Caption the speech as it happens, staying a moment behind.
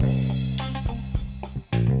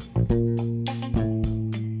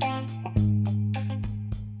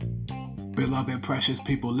Beloved, precious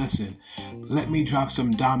people, listen. Let me drop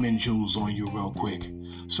some diamond jewels on you real quick.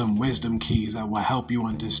 Some wisdom keys that will help you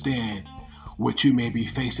understand what you may be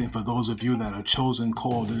facing for those of you that are chosen,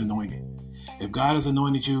 called, and anointed. If God has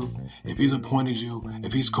anointed you, if He's appointed you,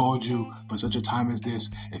 if He's called you for such a time as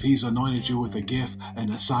this, if He's anointed you with a gift,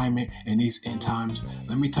 an assignment in these end times,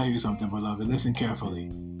 let me tell you something, beloved. Listen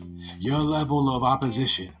carefully. Your level of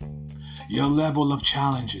opposition, your level of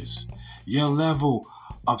challenges, your level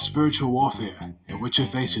of spiritual warfare in which you're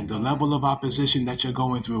facing, the level of opposition that you're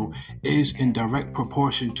going through is in direct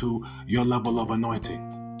proportion to your level of anointing.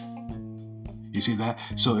 You see that?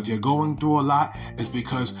 So if you're going through a lot, it's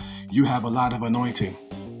because you have a lot of anointing.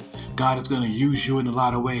 God is going to use you in a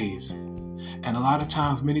lot of ways. And a lot of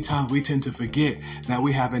times, many times, we tend to forget that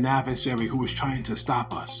we have an adversary who is trying to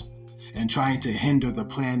stop us and trying to hinder the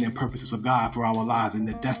plan and purposes of God for our lives and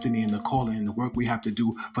the destiny and the calling and the work we have to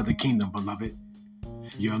do for the kingdom, beloved.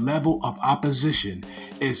 Your level of opposition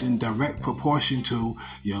is in direct proportion to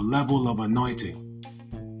your level of anointing.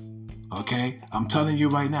 Okay? I'm telling you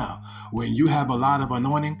right now, when you have a lot of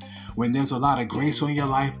anointing, when there's a lot of grace on your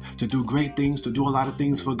life to do great things, to do a lot of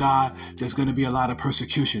things for God, there's going to be a lot of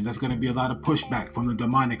persecution. There's going to be a lot of pushback from the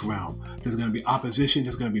demonic realm. There's going to be opposition.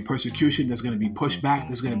 There's going to be persecution. There's going to be pushback.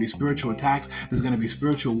 There's going to be spiritual attacks. There's going to be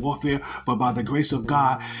spiritual warfare. But by the grace of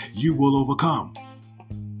God, you will overcome.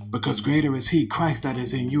 Because greater is He, Christ, that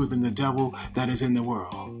is in you than the devil that is in the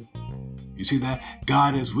world. You see that?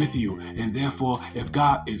 God is with you. And therefore, if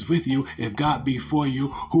God is with you, if God be for you,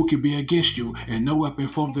 who can be against you? And no weapon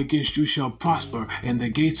formed against you shall prosper, and the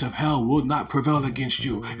gates of hell will not prevail against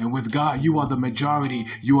you. And with God, you are the majority.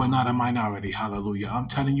 You are not a minority. Hallelujah. I'm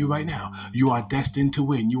telling you right now, you are destined to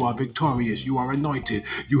win. You are victorious. You are anointed.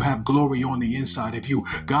 You have glory on the inside of you.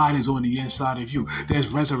 God is on the inside of you. There's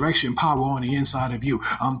resurrection power on the inside of you.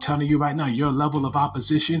 I'm telling you right now, your level of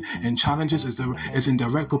opposition and challenges is in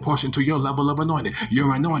direct proportion to your level of anointed.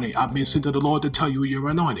 You're anointed. I've been sent to the Lord to tell you you're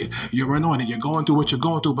anointed. You're anointed. You're going through what you're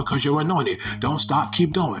going through because you're anointed. Don't stop.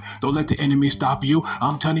 Keep going. Don't let the enemy stop you.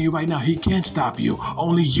 I'm telling you right now, he can't stop you.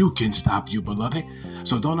 Only you can stop you, beloved.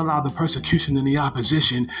 So don't allow the persecution and the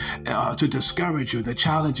opposition to discourage you. The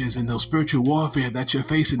challenges and the spiritual warfare that you're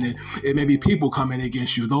facing, it may be people coming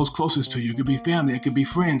against you, those closest to you. It could be family. It could be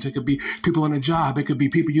friends. It could be people on a job. It could be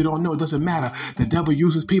people you don't know. It doesn't matter. The devil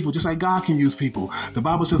uses people just like God can use people. The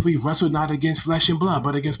Bible says we wrestle not against flesh and blood,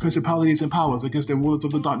 but against principalities and powers, against the rulers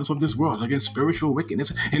of the darkness of this world, against spiritual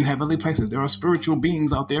wickedness in heavenly places. There are spiritual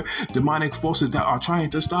beings out there, demonic forces that are trying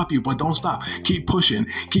to stop you, but don't stop. Keep pushing,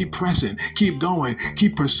 keep pressing, keep going,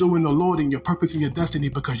 keep pursuing the Lord and your purpose and your destiny,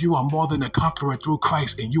 because you are more than a conqueror through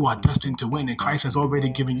Christ, and you are destined to win, and Christ has already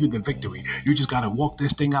given you the victory. You just got to walk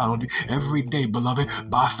this thing out every day, beloved,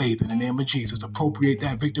 by faith in the name of Jesus. Appropriate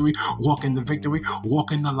that victory, walk in the victory,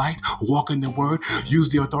 walk in the light, walk in the word, use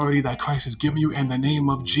the authority that Christ has given you in the name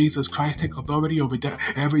of Jesus Christ. Take authority over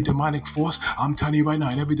every demonic force. I'm telling you right now,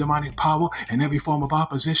 in every demonic power and every form of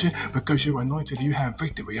opposition, because you're anointed, you have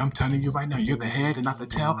victory. I'm telling you right now, you're the head and not the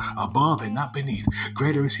tail, above and not beneath.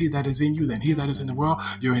 Greater is He that is in you than he that is in the world.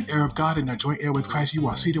 You're an heir of God and a joint heir with Christ. You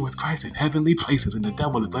are seated with Christ in heavenly places, and the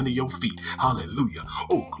devil is under your feet. Hallelujah.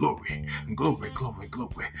 Oh, glory, glory, glory,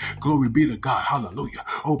 glory. Glory be to God. Hallelujah.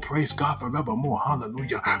 Oh, praise God forevermore.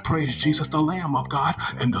 Hallelujah. Praise Jesus, the Lamb of God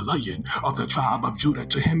and the Lion of the tribe of Judah.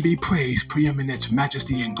 To Him be praise, preeminence,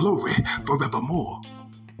 majesty, and glory forevermore.